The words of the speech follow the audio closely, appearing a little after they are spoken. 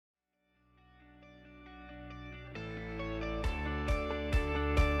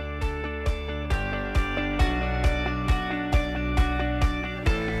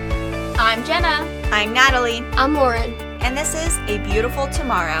I'm Jenna. I'm Natalie. I'm Lauren. And this is A Beautiful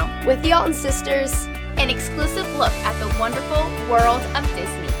Tomorrow. With the Alton Sisters. An exclusive look at the wonderful world of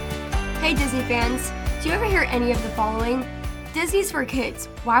Disney. Hey Disney fans, do you ever hear any of the following? Disney's for kids.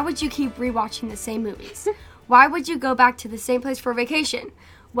 Why would you keep rewatching the same movies? Why would you go back to the same place for vacation?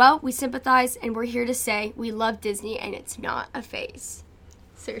 Well, we sympathize and we're here to say we love Disney and it's not a phase.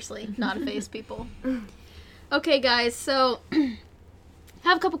 Seriously, not a phase, people. Okay, guys, so I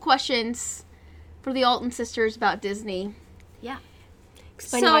have a couple questions for the Alton Sisters about Disney. Yeah.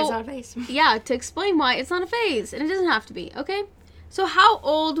 Explain why it's not a phase. Yeah, to explain why it's not a phase, and it doesn't have to be, okay? So how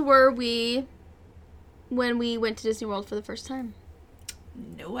old were we when we went to Disney World for the first time?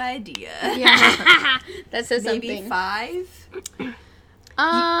 No idea. Yeah. That says Maybe something. 5?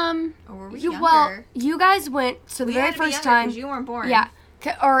 Or were we younger? Well, you guys went, so the very first time. Because you weren't born. Yeah.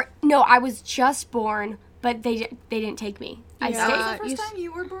 Or, no, I was just born, but they didn't take me. Yeah. I That stayed. was the first time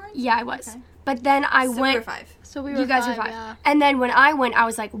you were born? Yeah, I was. Okay. But then I So went. we were 5. So we were You guys five, were 5. yeah. And then when I went, I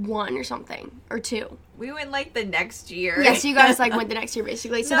was like 1 or something. Or 2. We went like the next year. Yeah, so you guys like went the next year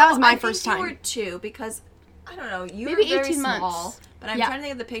basically. So No, that was my I first think time. You were 2 because, I don't know, you Maybe were very 18 small. months. But I'm Yeah. trying to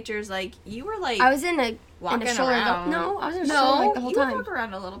think of the pictures, like, you were like I was in a walking stroller. around. No, I was in a No, stroller like the whole you time. walk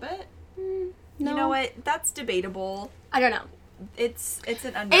around a little bit. No. You know what? That's debatable. I don't know. It's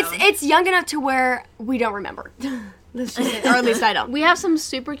an unknown. It's young enough to where we don't remember. Let's just say, or at least I don't. We have some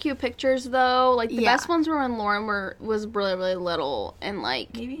super cute pictures, though. Like, the Yeah. best ones were when Lauren was really, really little and, like,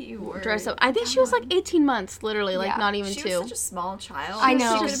 Maybe you were dressed up. I think she was, like, 18 months, literally. Like, Yeah. not even She 2. was such a small child. I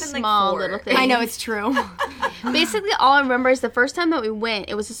know. She could Just have been small like 4. little thing. I know it's true. Basically, all I remember is the first time that we went,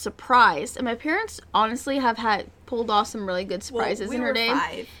 it was a surprise. And my parents, honestly, have pulled off some really good surprises we in her were day.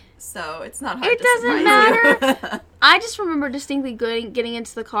 5, so it's not hard It to doesn't surprise you. I just remember distinctly getting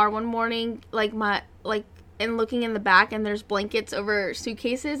into the car one morning, and looking in the back, and there's blankets over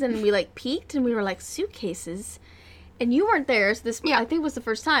suitcases, and we, like, peeked, and we were like, suitcases? And you weren't there, so this, I think, was the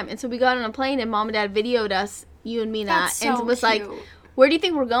first time. And so we got on a plane, and Mom and Dad videoed us, you and me, Nat, That's and so it was like, cute. where do you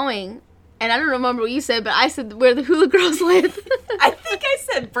think we're going? And I don't remember what you said, but I said where the Hula Girls live. I think I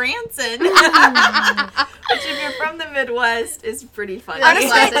said Branson. Which, if you're from the Midwest, is pretty funny. Honestly,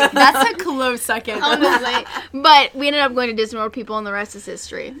 Honestly, that's a close second. Honestly. But we ended up going to Disney World, people, and the rest is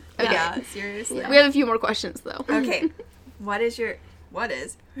history. Okay. Yeah, seriously. We have a few more questions, though. Okay. Who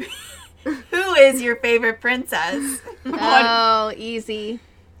is your favorite princess? Oh, easy.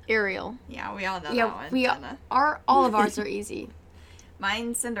 Ariel. Yeah, we all know that Yeah, one. we Jenna. are. All of ours are easy.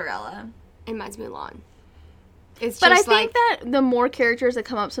 Mine's Cinderella. And mine's Mulan. It's But I just think that the more characters that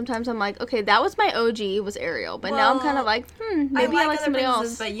come up, sometimes I'm like, okay, that was my OG, was Ariel. But now I'm kind of like, maybe I like other somebody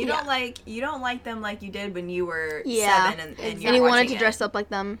princesses, else. but you don't like them like you did when you were Yeah. 7 and Exactly. you're And you wanted watching to dress up like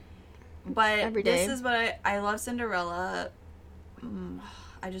them. But every day. this is what I love Cinderella.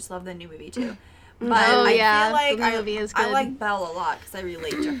 I just love the new movie too. But Oh, I yeah, feel like the new movie is I good. like Belle a lot because I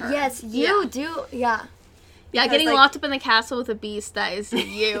relate to her. yes, you do. Yeah. Yeah, Because, getting like- locked up in the castle with a beast, that is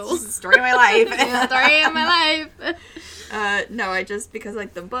you. It's the story of my life. Yeah, story of my life. No, I just because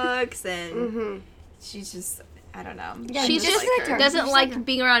like the books and she's just I don't know. Yeah, She you just like her. doesn't Just like like her.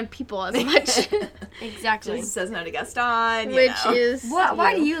 being around people as much. Exactly. Just says no to Gaston, Which know. is...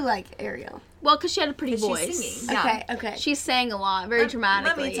 Why do you like Ariel? Well, because she had a pretty 'Cause voice. she's singing. Yeah. Okay. She sang a lot, very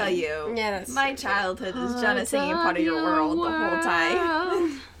dramatically. Let me tell you, Yeah, that's my childhood is Jenna singing "Part of Your World" the whole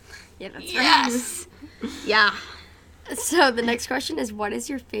time. Yeah, that's right. Yes. Yeah. So the next question is, what is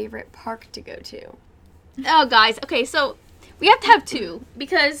your favorite park to go to? Oh, guys. Okay, so we have to have 2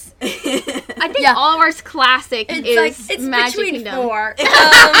 because I think Yeah. all of ours classic is Magic between Kingdom. 4.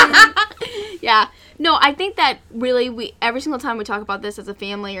 Yeah. No, I think that really every single time we talk about this as a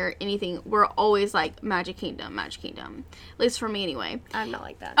family or anything, we're always like Magic Kingdom. At least for me anyway. I'm not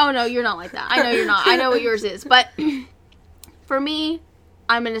like that. Oh, no, you're not like that. I know you're not. I know what yours is. But for me,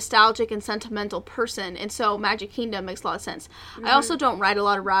 I'm a nostalgic and sentimental person, and so Magic Kingdom makes a lot of sense. I also don't ride a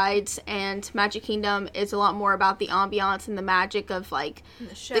lot of rides, and Magic Kingdom is a lot more about the ambiance and the magic of, like,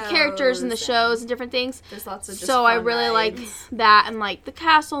 the characters and the shows and different things. There's lots of just So I fun really like rides. that, and, like, the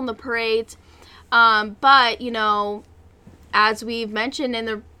castle and the parades. But, you know, as we've mentioned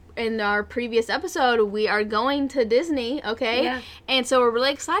in our previous episode, we are going to Disney, okay? Yeah. And so we're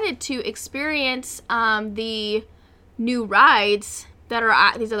really excited to experience the new rides that are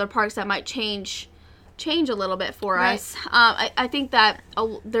at these other parks that might change a little bit for Right. us. I think that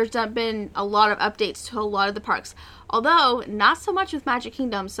there's been a lot of updates to a lot of the parks, although not so much with Magic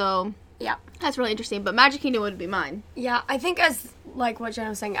Kingdom, so Yeah. that's really interesting. But Magic Kingdom would be mine. Yeah, I think as, like what Jenna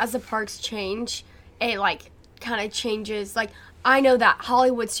was saying, as the parks change, it, like, kind of changes. Like, I know that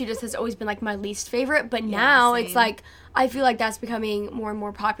Hollywood Studios has always been, like, my least favorite, but now same. it's, like, I feel like that's becoming more and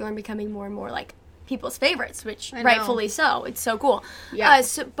more popular and becoming more and more, like, people's favorites, which rightfully so. It's so cool. Yeah.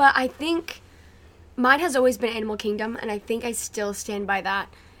 But I think mine has always been Animal Kingdom, and I think I still stand by that.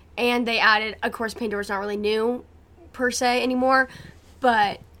 And they added, of course, Pandora's not really new, per se, anymore,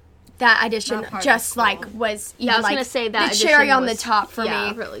 but that addition just, cool. like, was Yeah, I was like, going to say that the cherry addition on the was- top for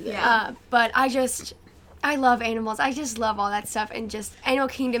yeah, me. really good. But I love animals. I just love all that stuff. And just Animal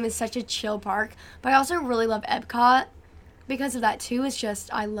Kingdom is such a chill park. But I also really love Epcot because of that, too. It's just,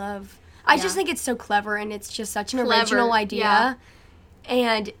 I just think it's so clever, and it's just such an original idea. Yeah.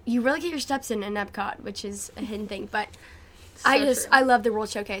 And you really get your steps in Epcot, which is a hidden thing. But true. I love the World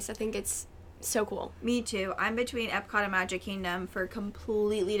Showcase. I think it's so cool. Me too. I'm between Epcot and Magic Kingdom for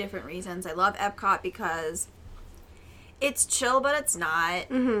completely different reasons. I love Epcot because it's chill, but it's not.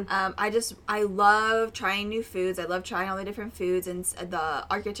 I love trying new foods. I love trying all the different foods and the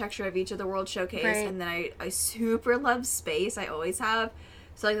architecture of each of the World Showcase. Right. And then I super love space. I always have.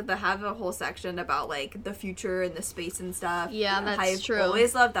 So like they have a whole section about like the future and the space and stuff. Yeah, that's I've true.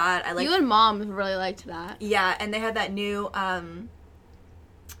 always loved that. I like You and Mom really liked that. Yeah, and they had that new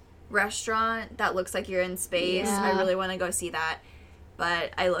restaurant that looks like you're in space. Yeah. I really want to go see that.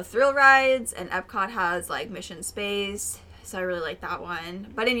 But I love thrill rides, and Epcot has like Mission Space, so I really like that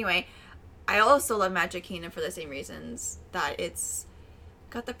one. But anyway, I also love Magic Kingdom for the same reasons, that it's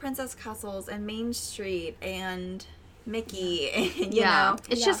got the Princess Castles and Main Street and Mickey, and you know.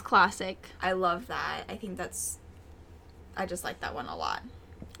 It's just classic. I love that. I just like that one a lot.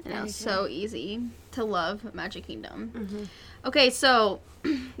 And it was so easy to love Magic Kingdom. Okay, so,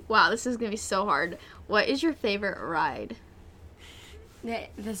 wow, this is going to be so hard. What is your favorite ride?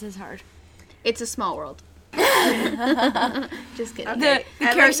 This is hard. It's a Small World. Just kidding. Okay. The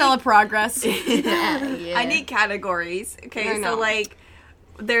Carousel of Progress. Yeah. I need categories. Okay, I so know. like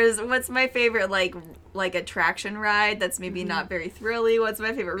there's what's my favorite like attraction ride that's maybe not very thrilly? What's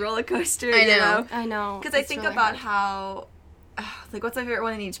my favorite roller coaster? I You know. I know. Because I It's think really about hard. how like what's my favorite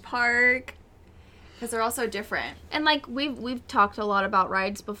one in each park? Because they're all so different. And like we've talked a lot about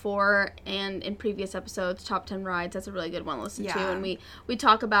rides before, and in previous episodes, top 10 rides, that's a really good one to listen to. Yeah. And we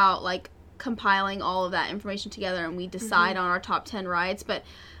talk about like compiling all of that information together, and we decide on our top 10 rides. But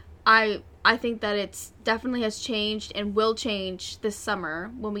I think that it's definitely has changed and will change this summer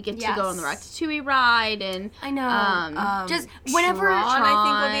when we get to go on the Ratatouille ride, and I know. Just whenever Tron,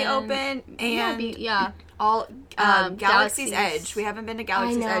 I think will Tron. be open, and yeah. all Galaxy's Galaxy's. Edge. We haven't been to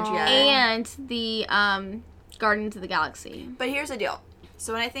Galaxy's Edge know. yet. And the Guardians of the Galaxy. But here's the deal.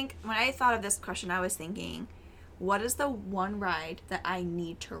 So when I thought of this question, I was thinking, what is the one ride that I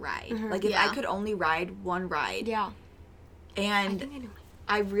need to ride? Like if I Yeah. could only ride one ride. Yeah. And I know.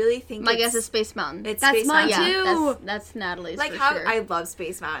 I really think My guess is Space Mountain. it's That's Space mine Mountain. too. That's Natalie's Like for how sure. I love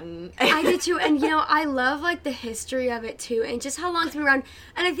Space Mountain. I do too, and I love like the history of it too, and just how long it's been around.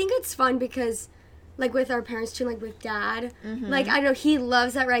 And I think it's fun because, like with our parents too, like with Dad, like I know he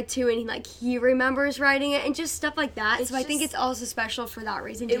loves that ride too, and he remembers riding it and just stuff like that. It's So I think just- it's also special for that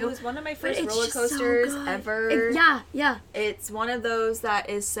reason too. It was one of my first it's roller just so coasters good. ever. Yeah. It's one of those that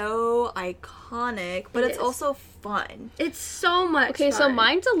is so iconic, but It it's is. also fun. It's so much. Okay, so fun.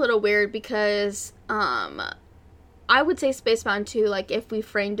 mine's a little weird because I would say Space Mountain too. Like if we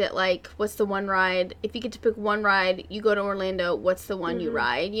framed it like, what's the one ride? If you get to pick one ride, you go to Orlando. What's the one you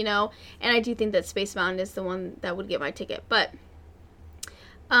ride? You know, and I do think that Space Mountain is the one that would get my ticket. But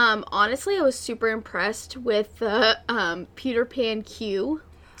honestly, I was super impressed with the Peter Pan queue.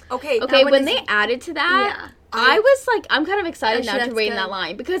 Okay, Okay, now when they added to that. Yeah. I was like, I'm kind of excited Actually, now to that's wait in good. that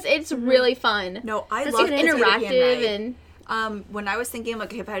line because it's really fun. No, I That's love good. the Peter Pan Interactive ride. and When I was thinking,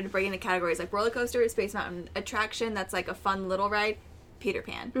 like, if I had to break into categories, like roller coaster, Space Mountain, attraction that's like a fun little ride, Peter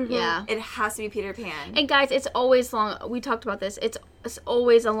Pan. yeah. It has to be Peter Pan. And guys, it's always long. We talked about this. It's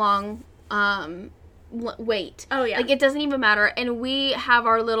always a long wait. Oh, yeah. Like it doesn't even matter. And we have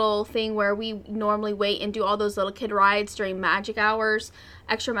our little thing where we normally wait and do all those little kid rides during magic hours,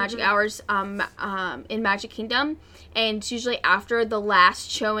 extra magic hours in Magic Kingdom. And it's usually after the last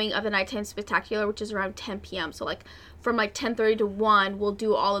showing of the Nighttime Spectacular, which is around 10 p.m. So like from like 10:30 to 1, we'll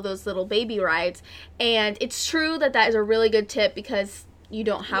do all of those little baby rides. And it's true that is a really good tip because you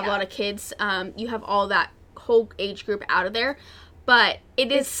don't have a lot of kids. You have all that whole age group out of there. But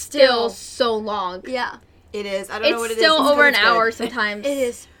it's still so long. Yeah, It is. I don't know what it It's is. still It's over an good. hour sometimes. it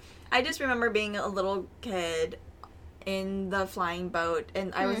is. I just remember being a little kid in the flying boat,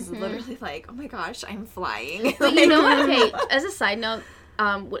 and I was literally like, oh my gosh, I'm flying. But you know what? Okay, as a side note,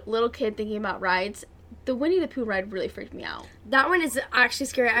 little kid thinking about rides, the Winnie the Pooh ride really freaked me out. That one is actually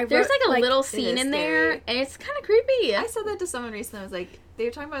scary. There's like a little scene in there, and it's kind of creepy. I said that to someone recently. I was like, they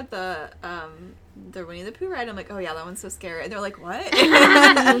were talking about the Winnie the Pooh ride. I'm like, oh yeah, that one's so scary. And they're like, what?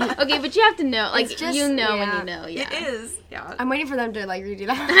 Okay, but you have to know, like, just, you know yeah. when you know. Yeah, It is. Yeah. I'm waiting for them to like redo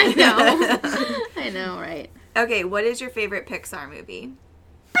that. I know. I know, right? Okay, what is your favorite Pixar movie?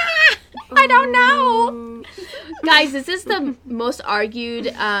 I don't know. Guys, this is the most argued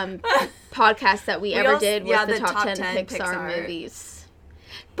podcast that we ever did with the top 10 Pixar movies.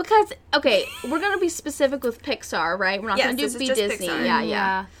 Because, okay, we're going to be specific with Pixar, right? We're not going to be Disney. Pixar.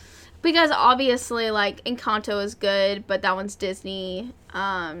 Yeah. Because obviously, like, Encanto is good, but that one's Disney.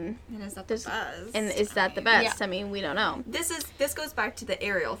 And is that the best? And is that the best? Yeah. I mean, we don't know. This goes back to the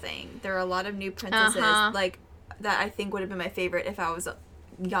Ariel thing. There are a lot of new princesses, like, that I think would have been my favorite if I was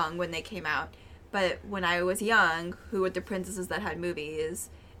young when they came out. But when I was young, who were the princesses that had movies?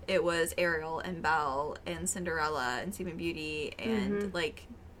 It was Ariel and Belle and Cinderella and Sleeping Beauty and like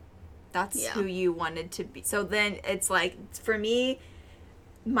that's who you wanted to be. So then it's like, for me,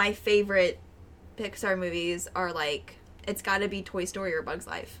 my favorite Pixar movies are like, it's got to be Toy Story or Bug's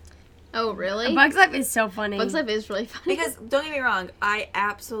Life. Oh, really? Bug's Life is so funny. Bug's Life is really funny. Because don't get me wrong, I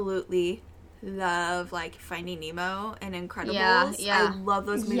absolutely love like Finding Nemo and Incredibles. Yeah. I love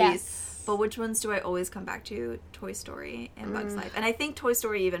those movies. Yes. But which ones do I always come back to? Toy Story and Bug's Life. And I think Toy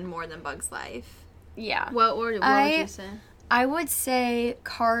Story even more than Bug's Life. Yeah. What would you say? I would say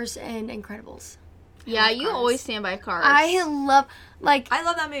Cars and Incredibles. Yeah, you always stand by Cars. I love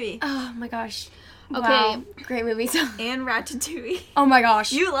that movie. Oh my gosh. Okay. Wow. Great movies. And Ratatouille. Oh my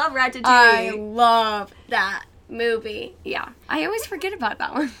gosh. You love Ratatouille. I love that movie. Yeah. I always forget about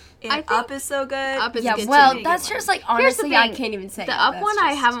that one. And Up is so good. Up is yeah, good well, too. that's just like, honestly, I can't even say the it. Up That's one just...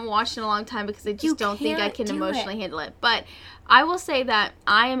 I haven't watched in a long time because I just don't think I can do emotionally handle it. But I will say that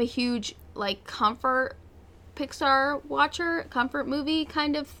I am a huge like comfort Pixar watcher, comfort movie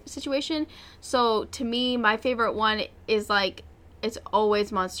kind of situation. So to me, my favorite one is like, it's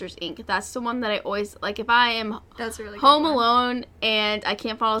always Monsters, Inc. That's the one that I always, like, if I am That's a really good home one. alone and I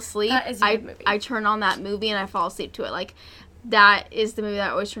can't fall asleep, That is a good movie. I turn on that movie and I fall asleep to it. Like, that is the movie that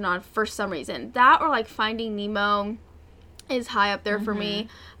I always turn on for some reason. That or, like, Finding Nemo is high up there for me.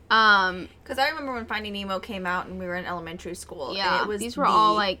 Because I remember when Finding Nemo came out and we were in elementary school. Yeah, and it was these were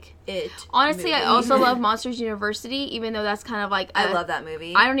all, like... Honestly, movie. I also love Monsters University, even though that's kind of like... I love that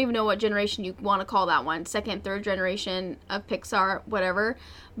movie. I don't even know what generation you want to call that one. Second, third generation of Pixar, whatever.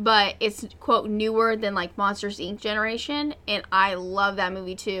 But it's, quote, newer than, like, Monsters, Inc. generation. And I love that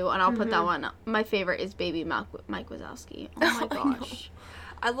movie, too. And I'll put that one... My favorite is Baby Mike Wazowski. Oh, my gosh.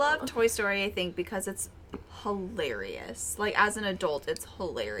 I love Toy Story, I think, because it's hilarious. Like, as an adult, it's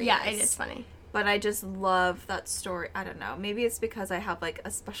hilarious. Yeah, it is funny. But I just love that story. I don't know. Maybe it's because I have, like,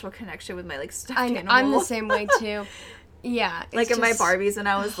 a special connection with my, like, stuffed animal. I'm the same way, too. Yeah. Like, in my Barbies when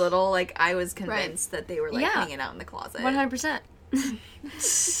I was little, like, I was convinced that they were, like, Yeah. hanging out in the closet. 100%.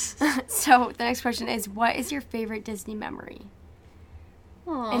 So, the next question is, what is your favorite Disney memory?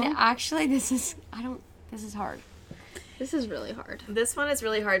 Aww. And actually, this is hard. This is really hard. This one is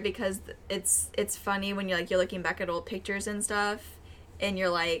really hard because it's funny when you're looking back at old pictures and stuff, and you're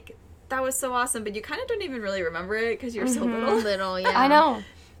like, that was so awesome, but you kind of don't even really remember it because you're so little. Yeah. I know.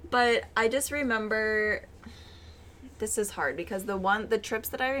 But I just remember, this is hard because the trips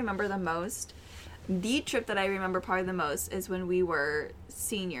that I remember the most, the trip that I remember probably the most is when we were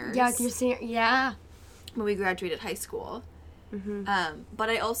seniors. Yeah, you're senior. Yeah. When we graduated high school. But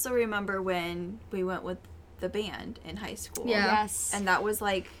I also remember when we went with the band in high school. Yeah. Yes. And that was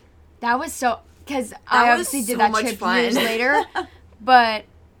like... That was so... Because I was obviously so did that much trip fun. years later. But...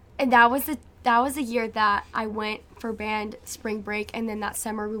 And that was the year that I went for band spring break, and then that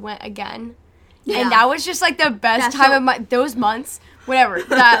summer we went again. Yeah. And that was just like the best time of those months, whatever.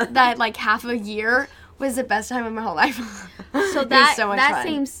 that like half a year was the best time of my whole life. So It was so much that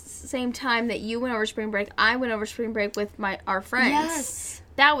fun. same time that you went over spring break, I went over spring break with our friends. Yes.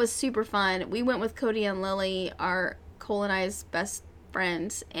 That was super fun. We went with Cody and Lily, Cole and I's best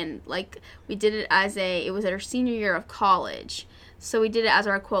friends, and like we did it it was our senior year of college. So we did it as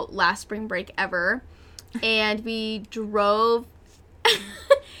our, quote, last spring break ever. And we drove...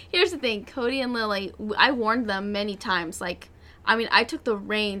 Here's the thing. Cody and Lily, I warned them many times. Like, I mean, I took the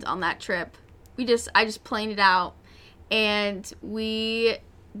reins on that trip. I just planned it out. And we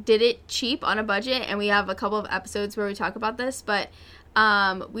did it cheap on a budget. And we have a couple of episodes where we talk about this. But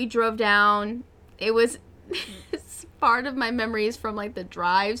we drove down. It was... part of my memories from like the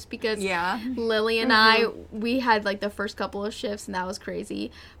drives because Lily and we had like the first couple of shifts and that was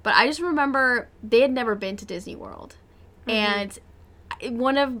crazy. But I just remember they had never been to Disney World. And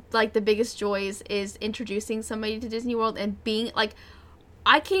one of, like, the biggest joys is introducing somebody to Disney World and being, like,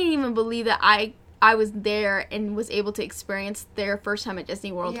 I can't even believe that I was there and was able to experience their first time at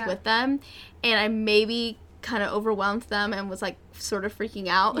Disney World with them. And I maybe kind of overwhelmed them and was, like, sort of freaking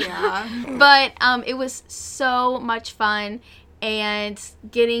out. Yeah. But it was so much fun. And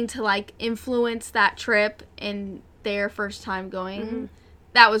getting to, like, influence that trip in their first time going,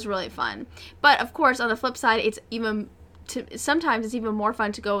 that was really fun. But, of course, on the flip side, sometimes it's even more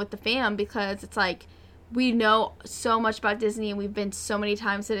fun to go with the fam because it's, like, we know so much about Disney and we've been so many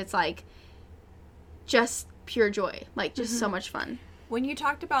times that it's, like, just pure joy. Like, just so much fun. When you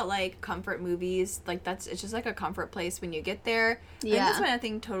talked about, like, comfort movies, like, it's just, like, a comfort place when you get there. Yeah. I think that's when I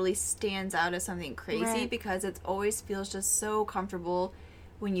think totally stands out as something crazy Right. because it always feels just so comfortable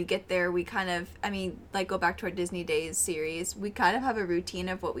when you get there. We kind of, I mean, like, go back to our Disney Days series. We kind of have a routine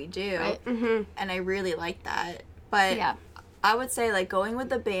of what we do. Right. And I really like that. But Yeah. I would say, like, going with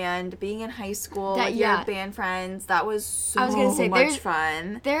the band, being in high school with yeah. your band friends, that was so I was gonna say, much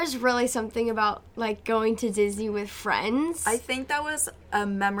fun. There's really something about, like, going to Disney with friends. I think that was a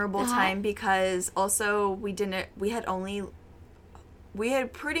memorable time because also we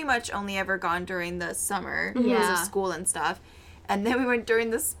had pretty much only ever gone during the summer because Yeah. of school and stuff. And then we went during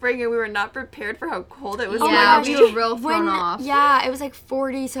the spring and we were not prepared for how cold it was. Oh my Yeah, gosh, we were real thrown when, off. Yeah, it was like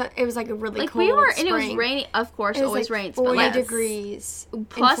 40, so it was like a really Like, cold we were, and spring. it was raining. Of course, It it was always like rains. 40 But, like, degrees. in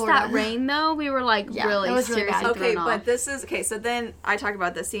plus Florida. that rain, though, we were, like, Yeah, really that was really seriously bad. Okay, thrown but off. this is okay. So then I talk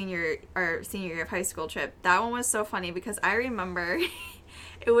about the senior year of high school trip. That one was so funny because I remember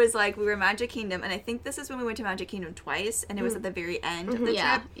it was like we were Magic Kingdom, and I think this is when we went to Magic Kingdom twice, and it was at the very end of the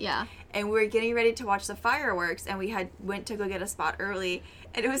Yeah, trip. yeah. And we were getting ready to watch the fireworks, and we went to go get a spot early,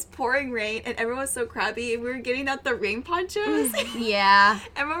 and it was pouring rain, and everyone was so crappy, and we were getting out the rain ponchos. Yeah.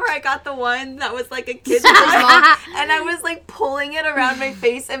 I remember I got the one that was like a kid's one, and I was like pulling it around my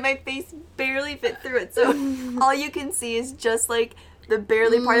face, and my face barely fit through it. So all you can see is just like the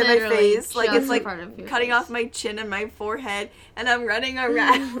barely part of my Literally face. Like just it's like part of your cutting face. off my chin and my forehead, and I'm running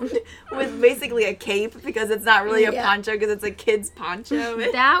around with basically a cape because it's not really a poncho because it's a kid's poncho.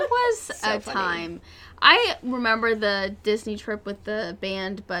 That was a funny. time. I remember the Disney trip with the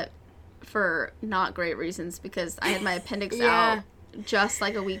band, but for not great reasons because I had my appendix Yeah. out just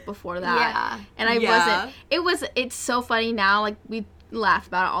like a week before that. Yeah. And I Yeah. it's so funny now, like we laugh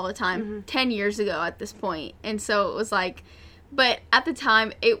about it all the time. 10 years ago at this point. And so it was like, but at the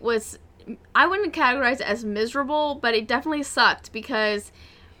time I wouldn't categorize it as miserable, but it definitely sucked because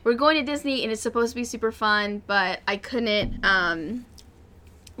we're going to Disney and it's supposed to be super fun, but I couldn't,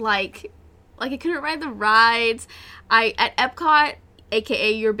 like I couldn't ride the rides. At Epcot,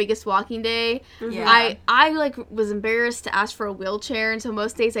 aka your biggest walking day, Yeah. I like was embarrassed to ask for a wheelchair, and so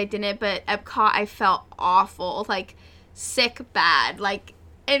most days I didn't, but Epcot I felt awful, like sick bad, like,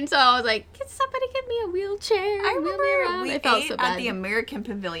 and so I was like, can somebody get me a wheelchair? I Wheel me remember around? we I felt ate so at bad. the American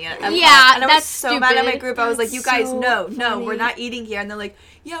Pavilion. At Epcot, Yeah, and I was that's so mad at my stupid. group. I was like, That's "You guys, so no, funny. we're not eating here." And they're like,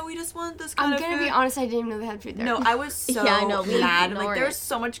 "Yeah, we just want this kind I'm of gonna food." be honest, I didn't even know they had food there. No, I was so Yeah, I know, we mad. I'm like, ignored there's it.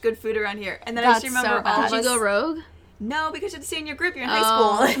 so much good food around here. And then I just That's remember so bad. all of Did you us. go rogue? No, because you had to stay in your group. You're in Oh,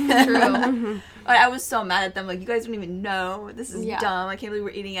 high school. true. But I was so mad at them. Like, you guys don't even know. This is Yeah. dumb. I can't believe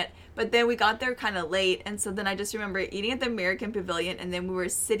we're eating it. But then we got there kind of late. And so then I just remember eating at the American Pavilion. And then we were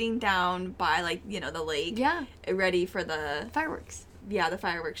sitting down by, like, the lake. Yeah. Ready for the Fireworks.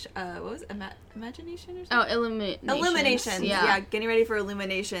 fireworks. What was it? Imagination or something? Oh, Illuminations. Illuminations. Yeah. Yeah, getting ready for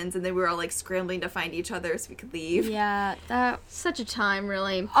illuminations. And then we were all, like, scrambling to find each other so we could leave. Yeah, that... Such a time,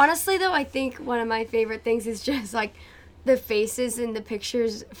 really. Honestly, though, I think one of my favorite things is just, like, the faces in the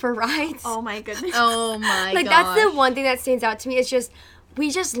pictures for rides. Oh, my goodness. Oh my Like, gosh. that's the one thing that stands out to me. It's just, we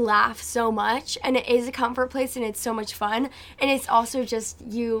just laugh so much, and it is a comfort place, and it's so much fun. And it's also just,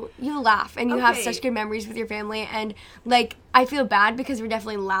 you laugh, and you have Okay. such good memories with your family. And, like, I feel bad because we're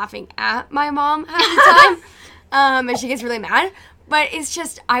definitely laughing at my mom half the time, and she gets really mad. But it's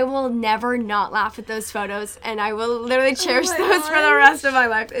just, I will never not laugh at those photos, and I will literally cherish my those for the gosh. rest of my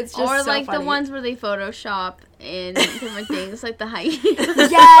life. It's just Or so like funny. the ones where they Photoshop in different things, like the height.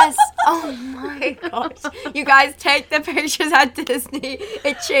 Yes! Oh my gosh. You guys take the pictures at Disney.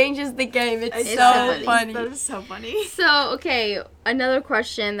 It changes the game. It's It's so so funny. That is so funny. So, okay, another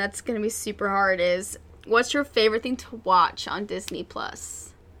question that's going to be super hard is, what's your favorite thing to watch on Disney Plus?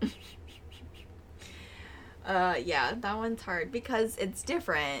 Yeah, that one's hard because it's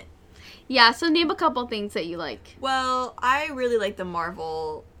different. Yeah, so name a couple things that you like. Well, I really like the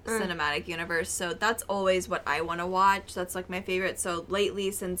Marvel Cinematic Universe, so that's always what I want to watch. That's like my favorite. So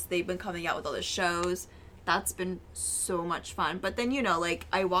lately, since they've been coming out with all the shows, that's been so much fun. But then, like,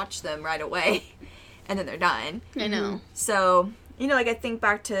 I watch them right away, and then they're done. I know. So, You know, like, I think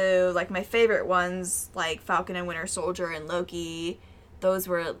back to, like, my favorite ones, like Falcon and Winter Soldier and Loki. Those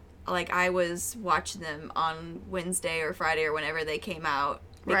were, like, I was watching them on Wednesday or Friday or whenever they came out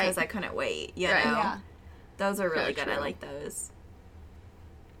because I couldn't wait, you know? Yeah. Those are really good. True. I like those.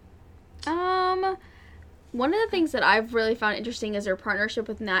 One of the things that I've really found interesting is their partnership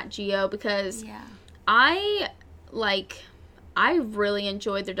with Nat Geo, because I really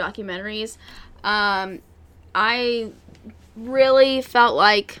enjoyed their documentaries. I really felt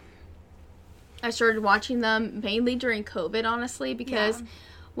like I started watching them mainly during COVID, honestly, because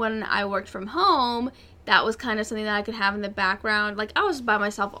when I worked from home, that was kind of something that I could have in the background. Like, I was by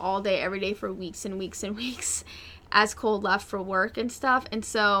myself all day, every day for weeks and weeks and weeks as Cole left for work and stuff. And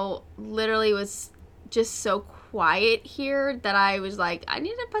so, literally, it was just so quiet here that I was like, I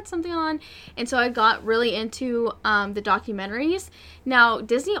need to put something on. And so I got really into the documentaries. Now,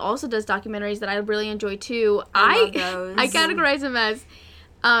 Disney also does documentaries that I really enjoy too. I love those. I categorize them as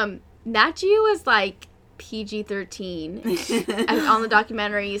Nat Geo is like PG-13 on the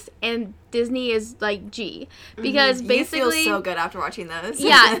documentaries, and Disney is like G, because basically you feel so good after watching those.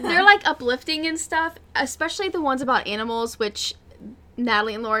 Yeah, they're like uplifting and stuff, especially the ones about animals, which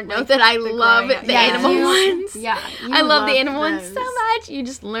Natalie and Lauren know like that I love the animal ones. Yeah, I love the animal ones so much. You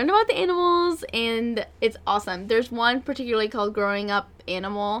just learn about the animals, and it's awesome. There's one particularly called Growing Up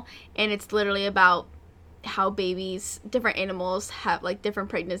Animal, and it's literally about how different animals have like different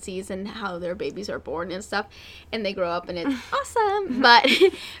pregnancies and how their babies are born and stuff, and they grow up, and it's awesome. But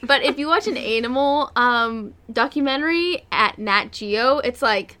if you watch an animal documentary at Nat Geo, it's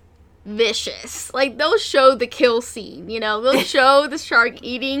like vicious. Like, they'll show the kill scene, you know, they'll show the shark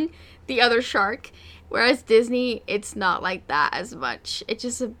eating the other shark, whereas Disney, it's not like that as much. It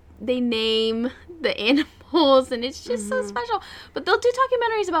just they name the animals, and it's just so special. But they'll do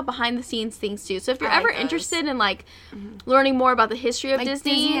documentaries about behind the scenes things too. So if you're ever interested in like learning more about the history of like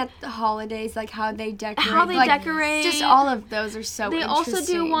Disney at the holidays, like how they decorate, just all of those are so they interesting.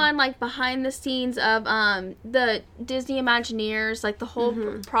 also do one like behind the scenes of the Disney Imagineers, like the whole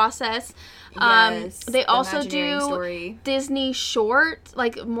process. They also do Disney short,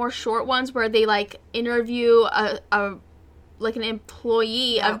 like more short ones where they like interview a like an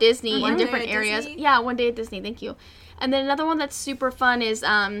employee of Disney in different areas. Disney? Yeah, One Day at Disney, thank you. And then another one that's super fun is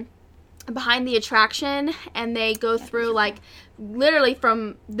Behind the Attraction, and they go through like literally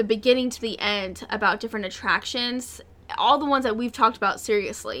from the beginning to the end about different attractions. All the ones that we've talked about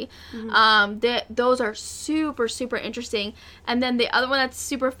seriously. Those are super, super interesting. And then the other one that's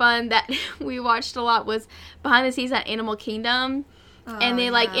super fun that we watched a lot was Behind the Scenes at Animal Kingdom. And they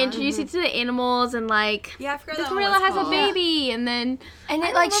like introduce you to the animals, and like I forgot the that gorilla has a baby, and then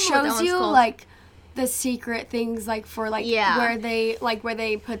it like shows you like the secret things, like for like where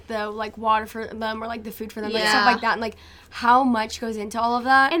they put the like water for them or like the food for them, like stuff like that, and like how much goes into all of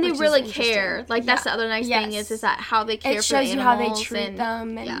that. And they really care. Like that's the other nice thing is that how they care for the animals. It shows you how they treat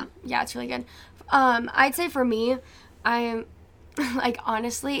them, and it's really good. I'd say for me, I am like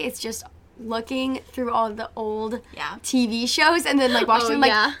honestly, it's just looking through all the old TV shows and then like watching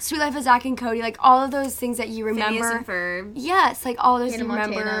like Sweet Life of Zack and Cody, like all of those things that you remember. Yes, like all those you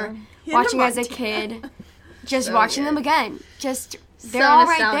remember watching as a kid, just watching them again. Just they're all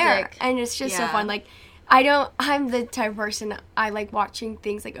right there, and it's just so fun. Like I'm the type of person, I like watching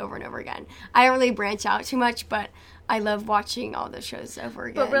things like over and over again. I don't really branch out too much, but I love watching all those shows over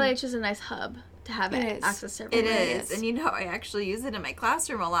again. But really, it's just a nice hub to have access to everything. It is. And you know, I actually use it in my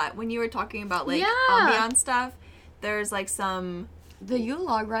classroom a lot. When you were talking about like ambiance stuff, there's like the Yule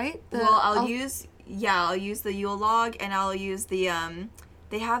log, right? I'll use the Yule log, and I'll use the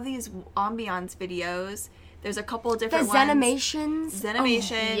they have these ambiance videos. There's a couple of different ones.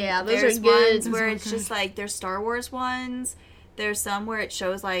 Zenimation. Yeah, those there's are good. Ones where it's just like there's Star Wars ones. There's some where it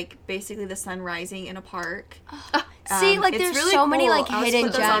shows like basically the sun rising in a park. See, like there's really so many like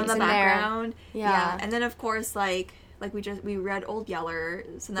hidden gems in background. There. Yeah, and then of course like we read Old Yeller,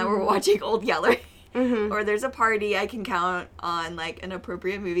 so now we're watching Old Yeller. Or there's a party. I can count on like an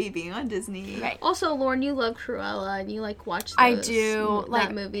appropriate movie being on Disney. Right. Also, Lauren, you love Cruella, and you like watch those, I do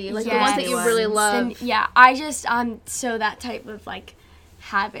that movie, like the ones that you really love. And, I'm so that type of like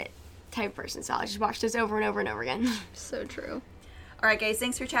habit type person, so I'll just watch those over and over and over again. So true. All right, guys,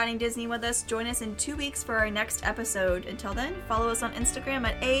 thanks for chatting Disney with us. Join us in 2 weeks for our next episode. Until then, follow us on Instagram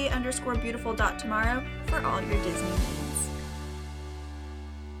at @a_beautiful.tomorrow for all your Disney needs.